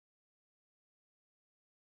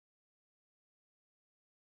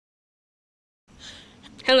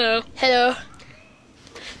Hello. Hello.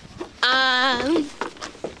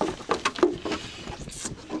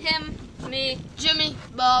 Him, me, Jimmy,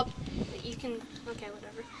 Bob. you can, okay,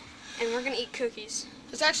 whatever. And we're gonna eat cookies.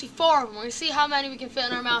 There's actually 4 of them. We're going to see how many we can fit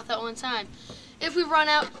in our mouth at one time. If we run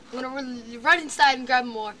out, I'm going to run inside and grab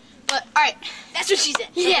more. But, alright. That's what she said.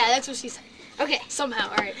 Yeah, that's what she said. Okay. Somehow,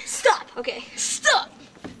 alright. Stop. Okay. Stop!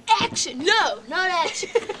 Action! No, not action.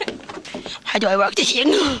 How do I work this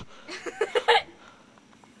thing?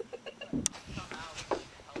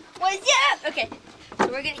 What is that? Okay. So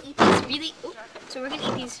we're gonna eat these really. Ooh, so we're gonna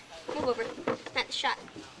eat these. Move over. Not the shot.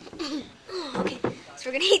 Okay. So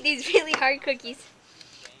we're gonna eat these really hard cookies.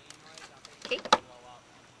 Okay.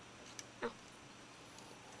 Oh.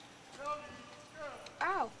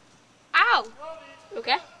 Ow. Ow.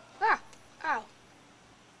 Okay. Ah. Ow.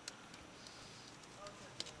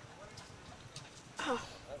 Oh.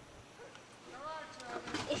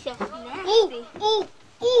 It's so nasty. Ooh,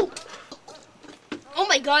 ooh, ooh. Oh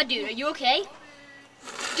my God, dude, are you okay?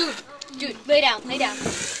 Dude, lay down, lay down.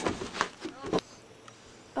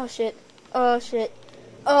 Oh shit. Oh shit.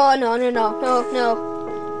 Oh no.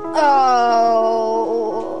 Oh.